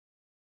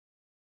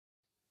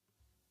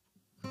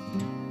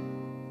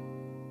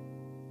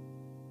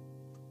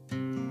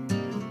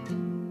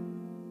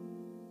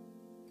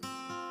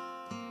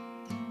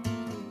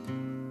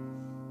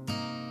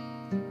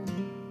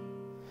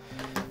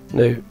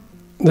Now,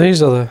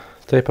 these are the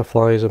type of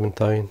flies I've been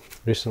tying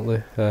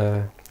recently.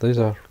 These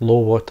are low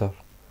water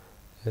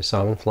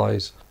salmon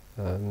flies,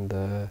 and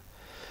the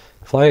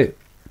fly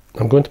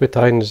I'm going to be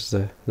tying is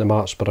the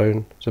March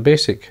Brown. It's a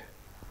basic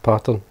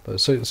pattern.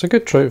 It's a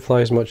good trout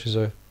fly as much as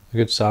a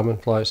good salmon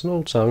fly. It's an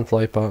old salmon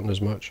fly pattern as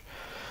much.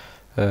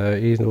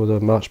 Even though the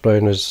March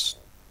Brown is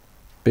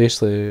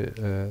basically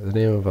the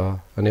name of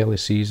an early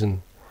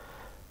season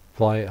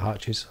fly it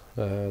hatches.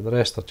 The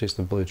rest are just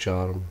the Blue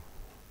Charm,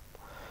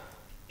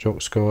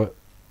 Jock Scott,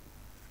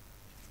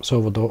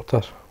 Silver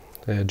Doctor,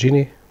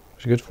 Genie,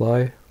 it's a good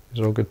fly.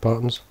 These are all good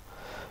patterns.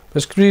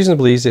 But it's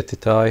reasonably easy to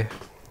tie.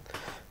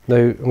 Now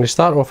I'm going to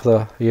start off with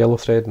a yellow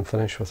thread and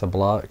finish with a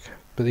black,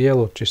 but the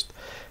yellow just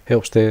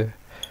helps to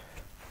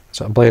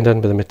sort of blend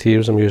in with the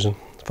materials I'm using.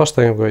 The first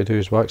thing I'm going to do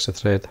is wax the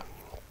thread.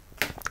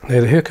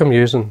 Now the hook I'm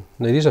using,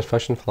 now these are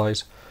fishing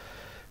flies.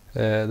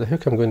 The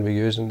hook I'm going to be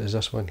using is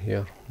this one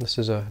here. This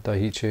is a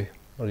Daiichi,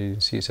 or you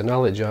can see it's an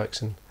Alec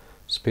Jackson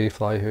spay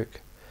fly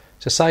hook.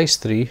 It's a size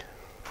 3.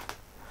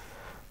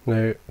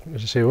 Now,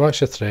 as I say, wax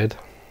the thread.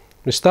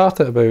 We start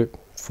at about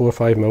 4 or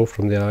 5 mil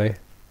from the eye.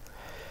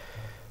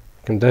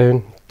 Come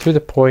down to the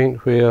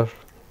point where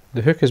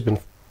the hook has been,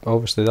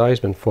 obviously the eye's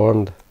been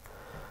formed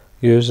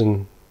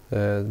using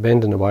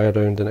bending the wire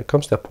around, and it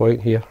comes to a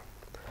point here.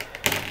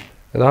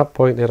 At that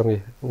point there I'm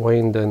going to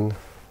wind in, I'm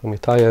going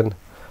to tie in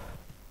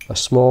a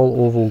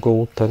small oval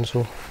gold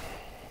tinsel.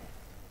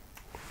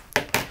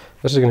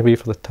 This is going to be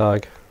for the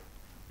tag.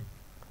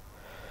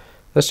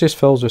 This just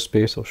fills the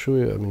space. I'll show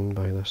you what I mean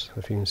by this.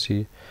 If you can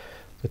see,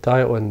 the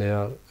tie it on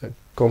there, it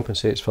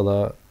compensates for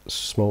that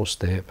small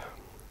step.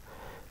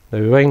 Now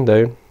we wind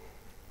down,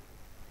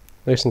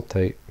 nice and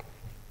tight.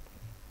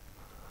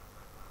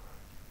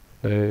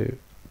 Now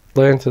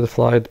length of the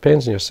fly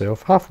depends on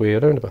yourself, halfway,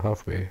 around about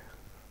halfway.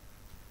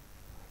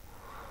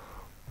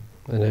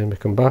 And then we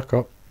come back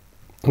up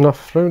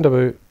enough, round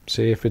about,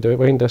 say if we do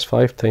wind this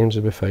 5 times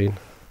we'll be fine.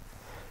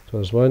 So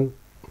there's 1,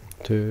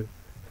 2,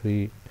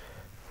 3,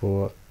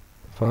 4,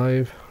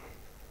 5.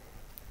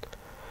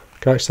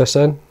 Catch this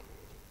in.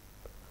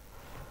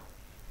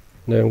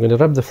 Now I'm going to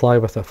rib the fly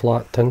with a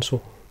flat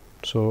tinsel.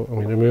 So I'm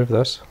going to remove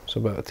this,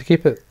 but to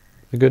keep it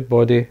the good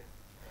body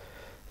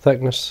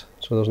thickness,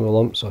 so there's no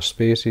lumps or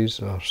spaces,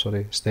 or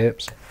sorry,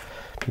 steps.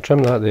 And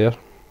trim that there.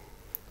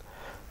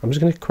 I'm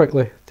just going to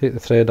quickly take the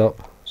thread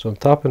up, so I'm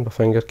tapping my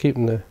finger,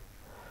 keeping the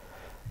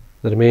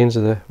remains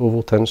of the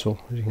oval tinsel,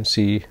 as you can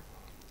see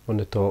on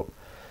the top.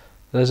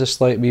 There's a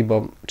slight wee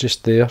bump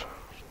just there.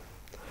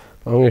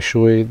 But I'm going to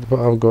show you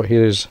what I've got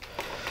here is,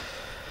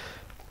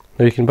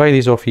 now you can buy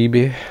these off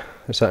eBay.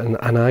 It's an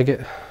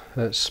agate.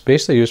 It's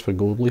basically used for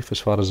gold leaf as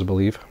far as I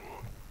believe.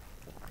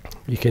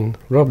 You can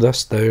rub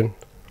this down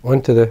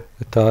onto the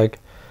tag.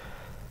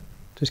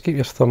 Just keep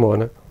your thumb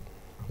on it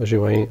as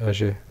you wind, as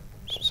you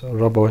sort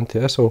of rub onto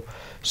it. This will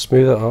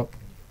smooth it up.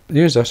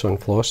 Use this on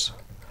floss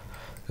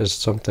as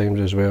sometimes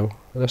as well.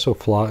 This will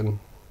flatten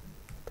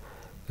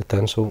the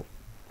tinsel,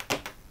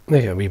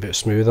 make it a wee bit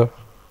smoother.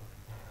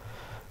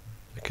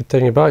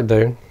 Continue back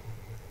down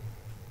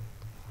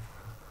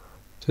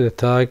to the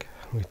tag.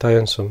 We tie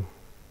in some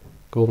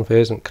golden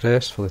pheasant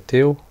crest for the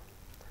tail.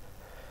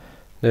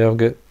 Now I've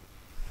got,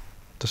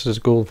 this is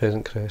golden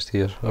pheasant crest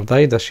here. I've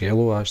dyed this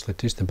yellow actually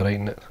just to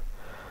brighten it.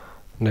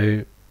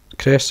 Now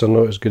crests are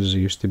not as good as they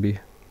used to be,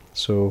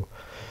 so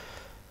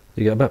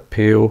they get a bit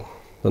pale,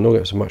 they're not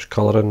got as much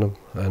colour in them,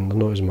 and they're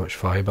not as much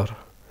fibre.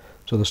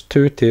 So there's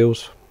 2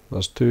 tails,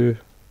 there's 2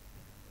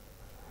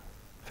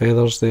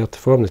 feathers there to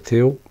form the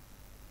tail.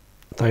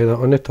 Tie that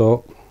on the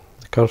top,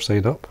 the curved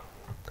side up.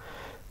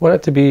 Want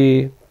it to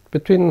be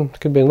between,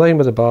 could be in line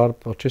with the barb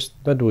or just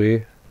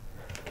midway.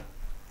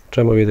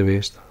 Trim away the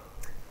waste.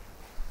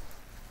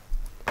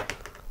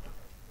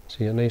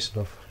 See a nice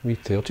enough wee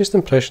tail, just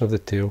impression of the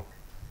tail.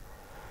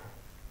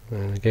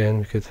 And again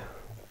we could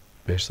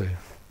basically,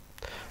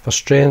 for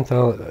strength,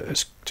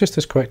 it's just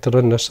as quick to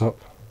run this up.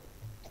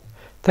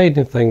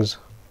 Tidying things,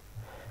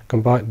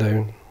 come back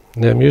down.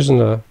 Now I'm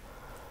using a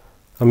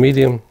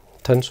medium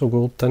tinsel,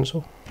 gold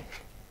tinsel.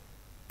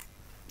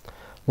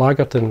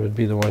 Lagerton would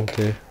be the one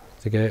to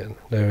get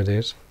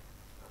nowadays.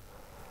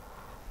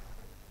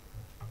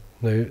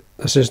 Now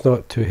this is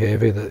not too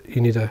heavy that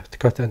you need to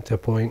cut it into a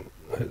point.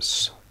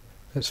 It's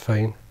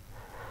fine.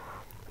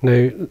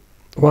 Now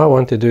what I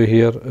want to do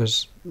here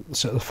is,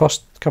 so the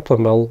first couple of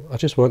mil, I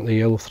just want the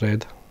yellow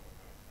thread.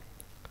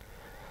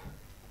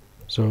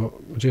 So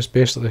we just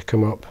basically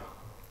come up,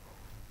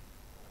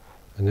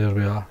 and there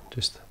we are,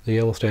 just the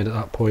yellow thread at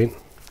that point.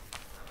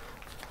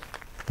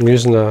 I'm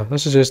using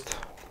this is just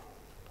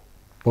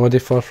body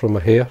fur from a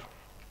hare,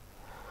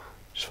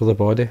 just for the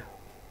body.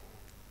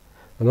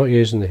 I'm not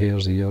using the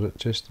hare's ear, it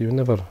just, you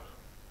won't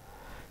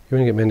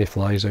get many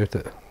flies out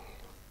it.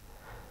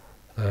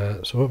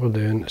 So what we're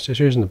doing is just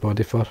using the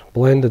body fur,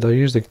 blended. I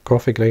use the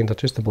coffee grinder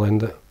just to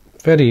blend it.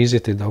 Very easy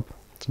to dub.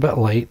 It's a bit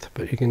light,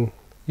 but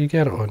you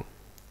get it on.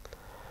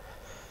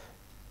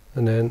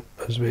 And then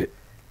as we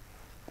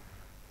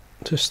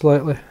just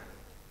slightly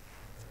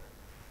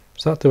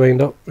start to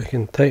wind up, we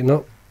can tighten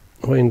up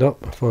wind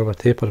up, form a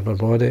taper in my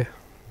body.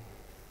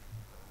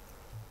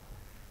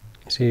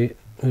 You see,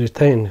 as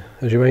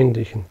you wind,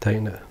 you can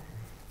tighten it.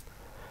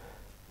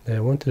 Now I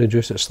want to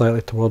reduce it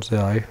slightly towards the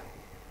eye.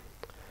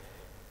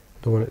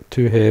 Don't want it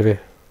too heavy.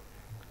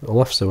 It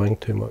lifts the wing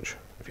too much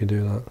if you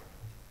do that.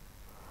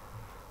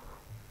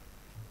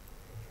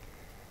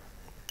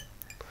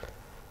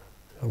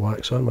 I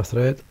wax on my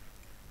thread.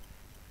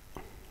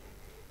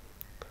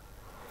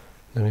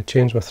 Then I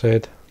change my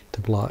thread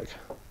to black.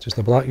 Just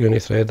a black uni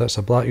thread. That's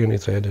a black uni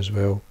thread as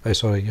well.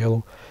 Sorry,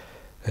 yellow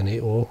and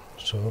 8O.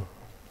 So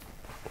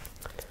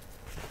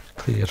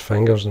clear your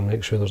fingers and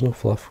make sure there's no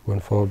fluff going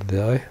forward to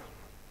the eye.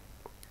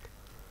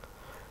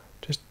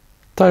 Just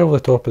tie over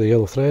the top of the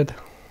yellow thread.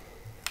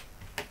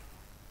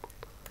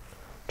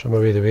 Trim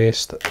away the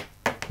waste,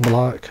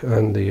 black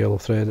and the yellow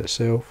thread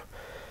itself.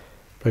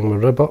 Bring my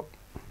rib up.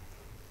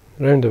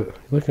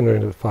 Looking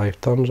around at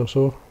 5 turns or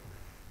so.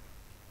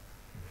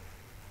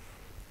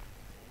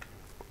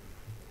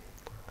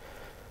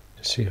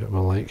 Just see what we're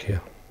like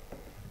here.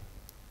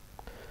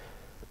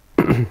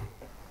 You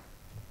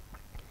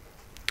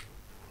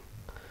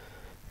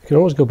can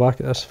always go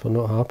back at this if we're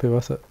not happy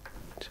with it.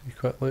 Just a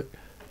quick look.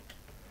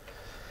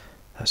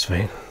 That's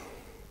fine.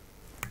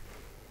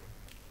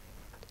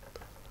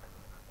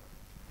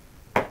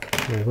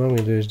 And what I'm going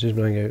to do is just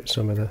bring out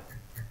some of the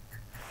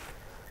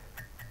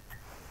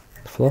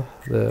fluff,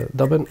 the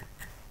dubbing.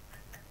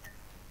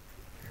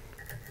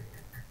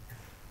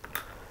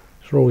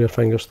 Just roll your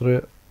fingers through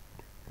it.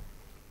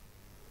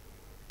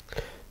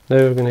 Now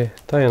we're going to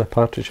tie in a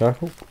partridge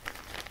hackle.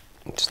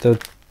 Just a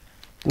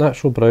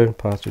natural brown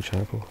partridge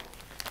hackle.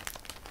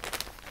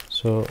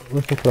 So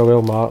looking for a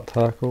well marked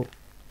hackle.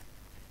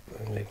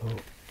 There we go.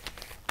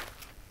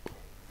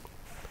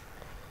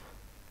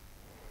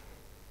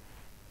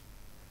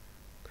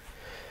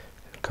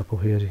 A couple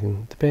here, you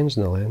can, depends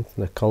on the length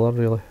and the colour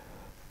really.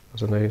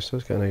 It's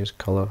got a nice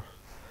colour.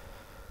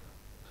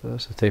 So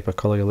that's the type of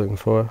colour you're looking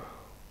for.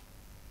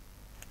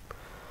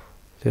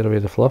 Tear away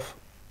the fluff.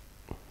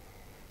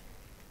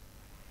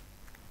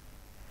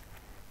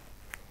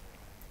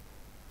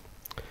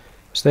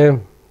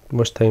 Stem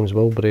most times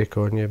will break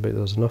on you, but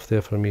there's enough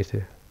there for me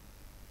to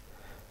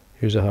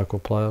use the hackle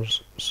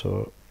pliers.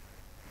 So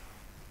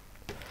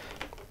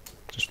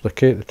just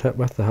locate the tip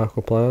with the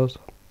hackle pliers.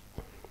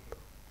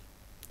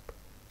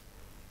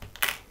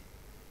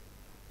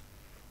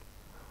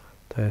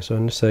 Tie this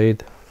on the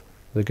side,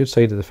 the good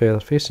side of the feather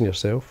facing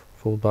yourself.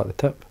 Fold back the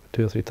tip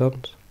 2 or 3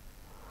 turns.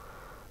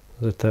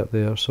 There's a tip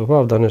there. So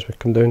what I've done is we've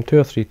come down 2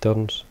 or 3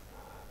 turns,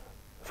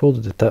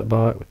 folded the tip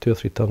back with 2 or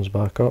 3 turns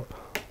back up.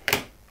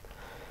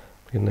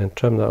 We can then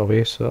trim that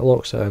away so it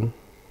locks it in.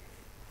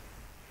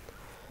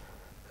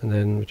 And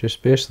then we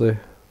just basically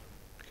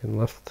can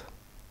lift,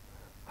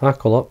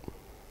 hackle up,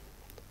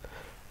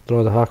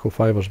 draw the hackle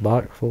fibres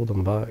back, fold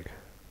them back,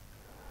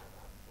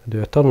 and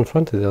do a turn in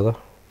front of the other.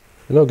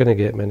 You're not going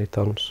to get many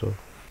turns, so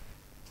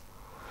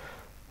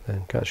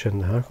then catch in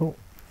the hackle,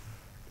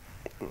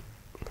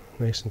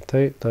 nice and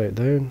tight, tie it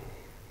down,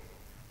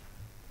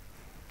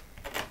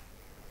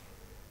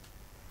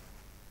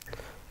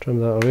 trim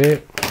that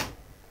away,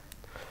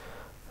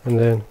 and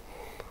then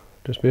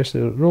just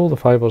basically roll the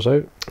fibres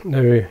out. Now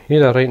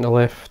either right and the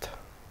left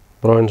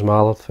bronze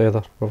mallard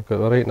feather, we've got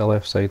the right and the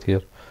left side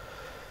here.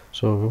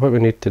 So what we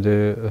need to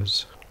do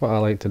is, what I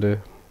like to do,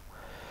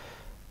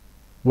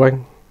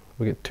 wing,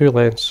 we get 2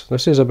 lengths,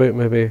 this is about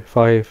maybe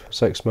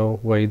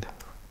 5-6mm wide.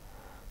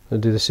 I'll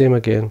do the same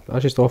again, I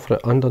just offer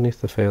it underneath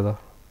the feather,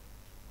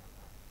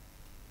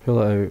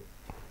 pull it out,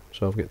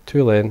 so I've got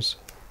 2 lengths,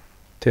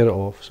 tear it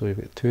off, so you've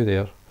got 2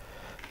 there,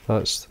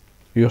 that's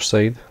your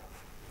side.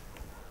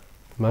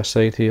 My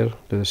side here,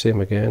 do the same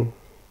again.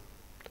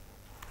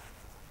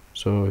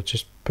 So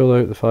just pull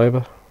out the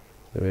fibre,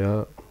 there we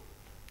are,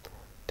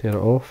 tear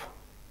it off,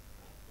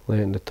 lay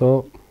it in the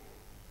top,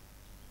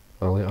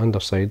 or lay it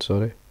underside,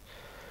 sorry.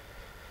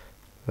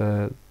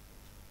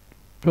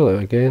 Pull it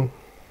out again,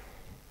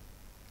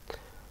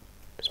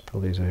 just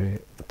pull these out,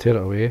 tear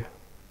it away.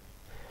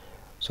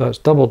 So it's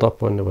doubled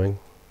up on the wing.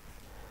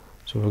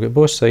 So we've got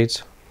both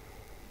sides.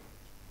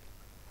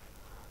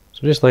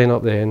 So just line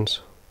up the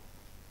ends.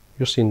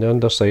 You're seeing the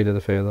underside of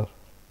the feather.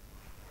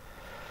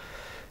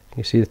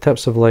 You see the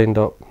tips have lined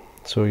up,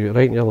 so you're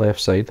right on your left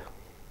side.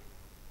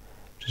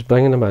 Just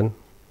bringing them in,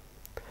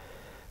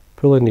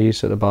 pulling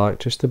these at the back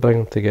just to bring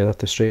them together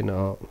to straighten it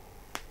up.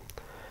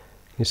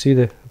 You see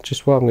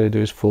just what I'm going to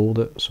do is fold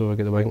it, so I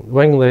get the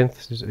wing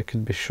length, it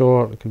could be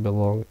short, it could be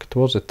long,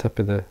 towards the tip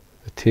of the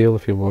tail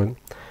if you want.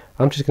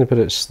 I'm just going to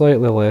put it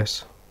slightly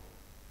less,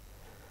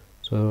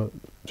 so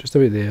just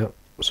about there,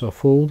 so I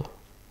fold,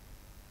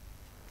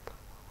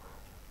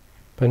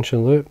 pinch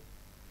and loop,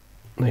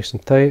 nice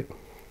and tight,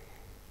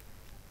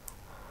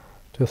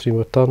 2 or 3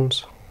 more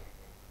turns,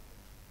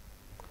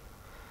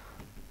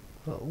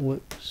 that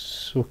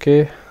looks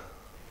okay,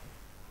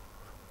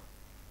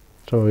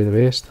 trim away the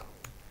waste.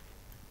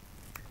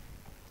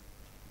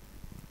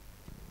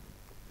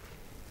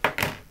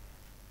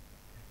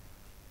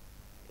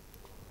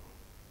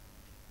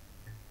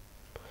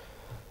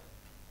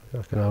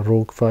 I kind of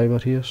rogue fibre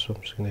here, so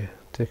I'm just going to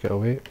take it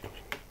away.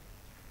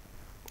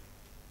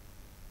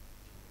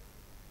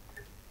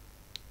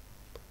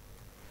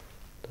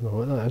 Don't know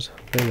what that is.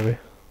 Anyway,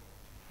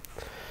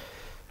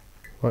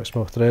 wax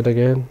my thread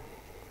again,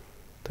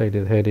 tidy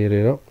the head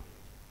area up.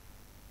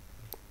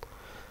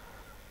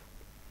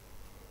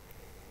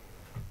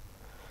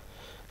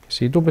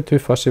 See, don't be too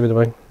fussy with the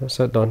wing. That's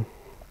it done.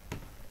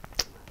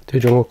 2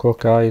 jungle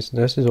cock eyes.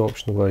 This is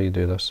optional where you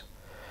do this.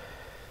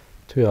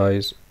 2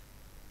 eyes.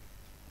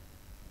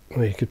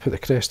 Well, you could put the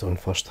crest on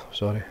first.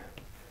 Sorry,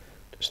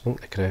 just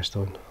link the crest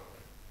on.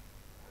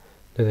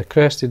 Now the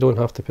crest, you don't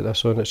have to put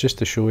this on. It's just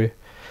to show you.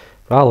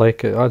 But I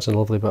like it. It adds a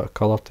lovely bit of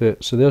colour to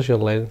it. So there's your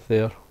length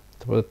there.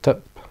 The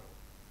tip.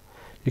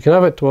 You can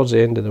have it towards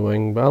the end of the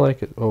wing, but I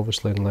like it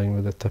obviously in line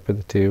with the tip of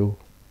the tail.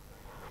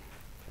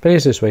 The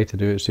easiest way to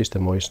do it is just to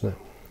moisten it.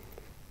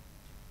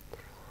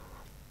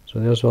 So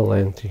there's our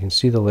length, you can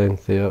see the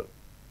length there.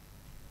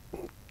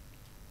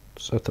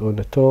 Set it on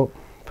the top,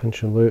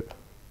 pinch and loop.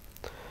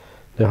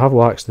 Now I have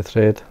waxed the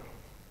thread.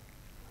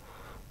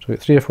 So we've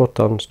got 3 or 4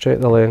 turns,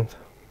 check the length.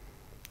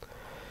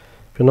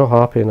 If you're not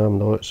happy, and I'm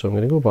not, so I'm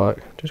going to go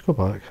back, just go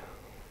back.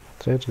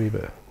 Thread's a wee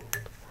bit,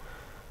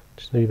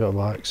 just a wee bit of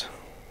wax.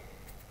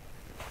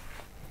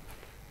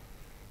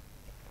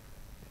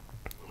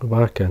 Go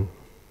back in.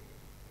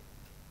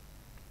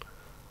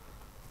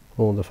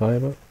 Hold the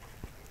fibre.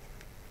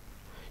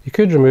 You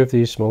could remove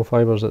these small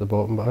fibres at the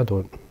bottom, but I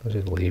don't. I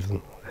just leave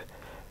them.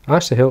 It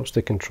actually helps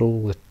to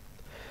control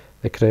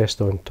the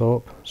crest on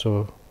top.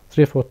 So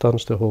 3 or 4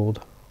 turns to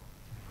hold.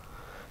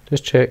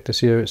 Just check to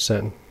see how it's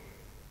sitting.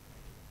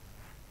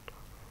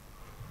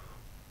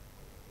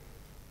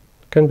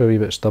 It can be a wee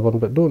bit stubborn,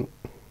 but don't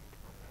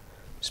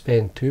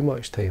spend too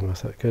much time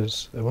with it,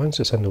 because once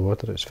it's in the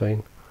water it's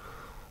fine.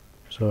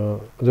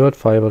 So the odd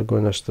fibre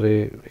going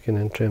astray, we can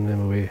then trim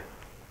them away.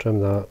 Trim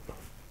that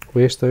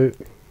waste out.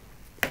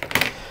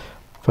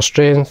 For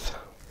strength,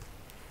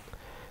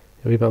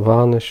 a wee bit of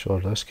varnish, or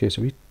in this case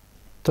a wee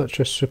touch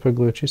of super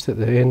glue just at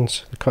the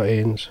ends, the cut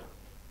ends,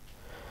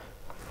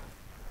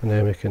 and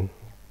then we can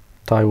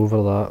tie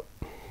over that.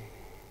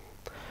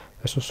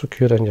 This will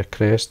secure in your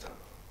crest,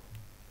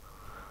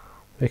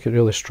 make it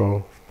really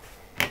strong.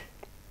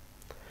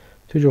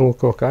 2 jungle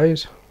cock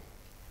eyes,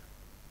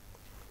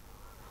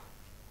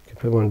 you can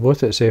put them on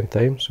both at the same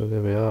time, so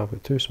there we are, I've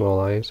got 2 small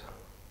eyes.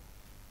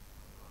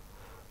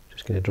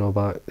 Just going to draw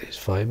back these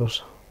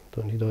fibres.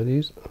 Don't need all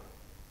these.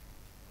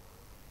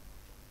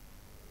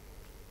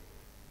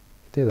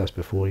 Do this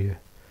before you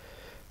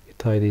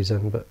tie these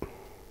in, but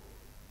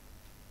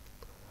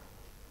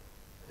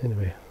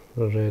anyway,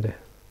 we're ready.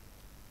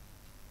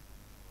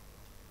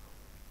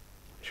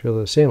 Sure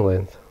they're the same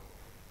length.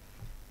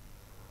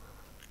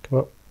 Come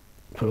up,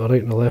 put the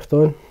right and the left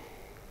on. You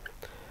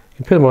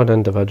can put them on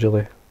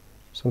individually,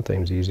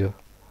 sometimes easier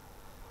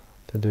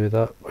to do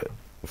that. But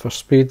for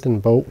speed and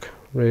bulk,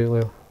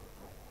 really,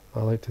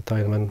 I like to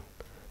tie them in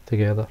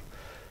together.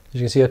 As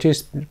you can see, I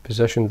just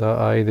positioned that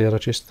eye there, I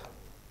just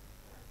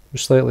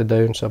was slightly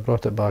down, so I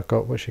brought it back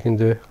up, which you can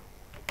do.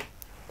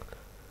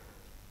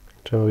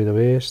 Trim away the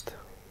waste.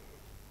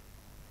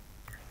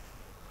 It's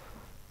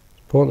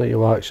important that you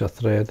wax your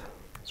thread,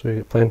 so you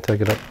get plenty of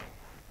grip.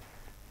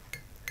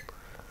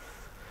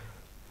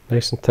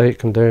 Nice and tight,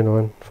 come down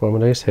on, form a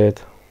nice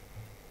head.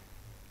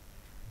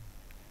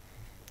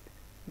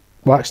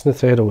 Waxing the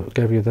thread will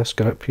give you this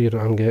grip here that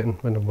I'm getting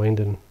when I'm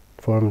winding,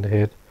 forming the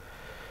head.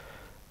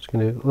 Just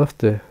going to lift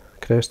the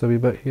crest a wee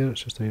bit here,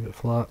 it's just a wee bit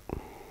flat.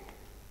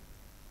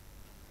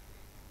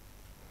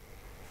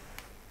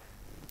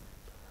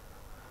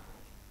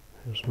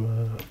 Here's my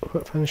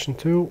whip finishing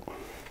tool.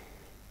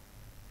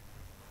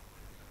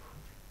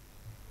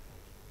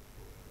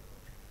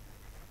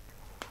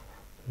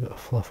 A bit of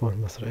fluff on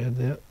my thread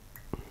there.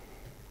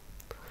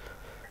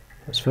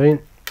 That's fine.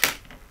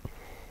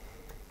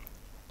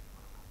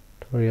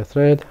 For your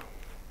thread.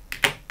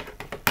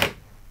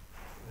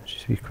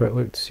 Just a wee quick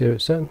look to see how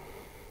it's sitting.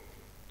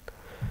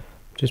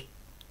 Just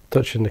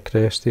touching the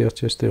crest here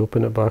just to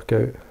open it back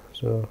out.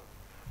 So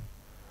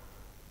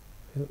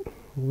it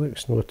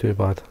looks not too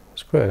bad.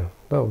 It's quite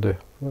that'll do.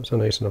 That's a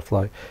nice enough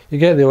fly. You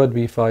get the odd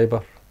wee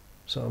fibre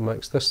sort of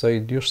mix. This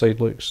side, your side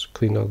looks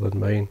cleaner than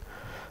mine.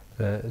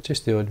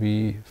 Just the odd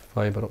wee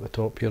fibre up the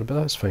top here, but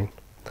that's fine.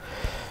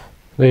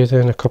 Lay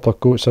down a couple of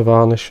coats of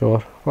varnish, or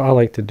what I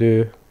like to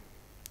do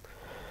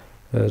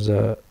is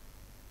a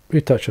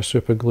wee touch of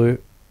super glue.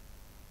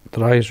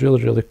 Dries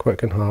really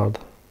quick and hard,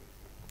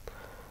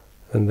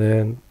 and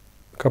then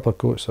a couple of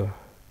coats of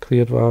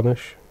clear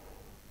varnish,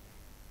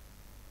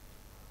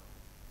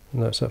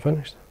 and that's it,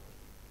 finished.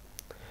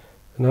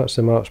 And that's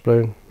the Marks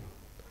Brown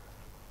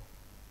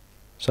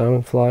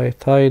salmon fly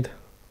tied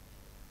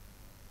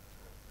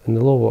in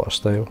the low water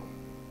style.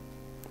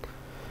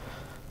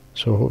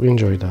 So I hope you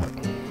enjoyed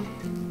that.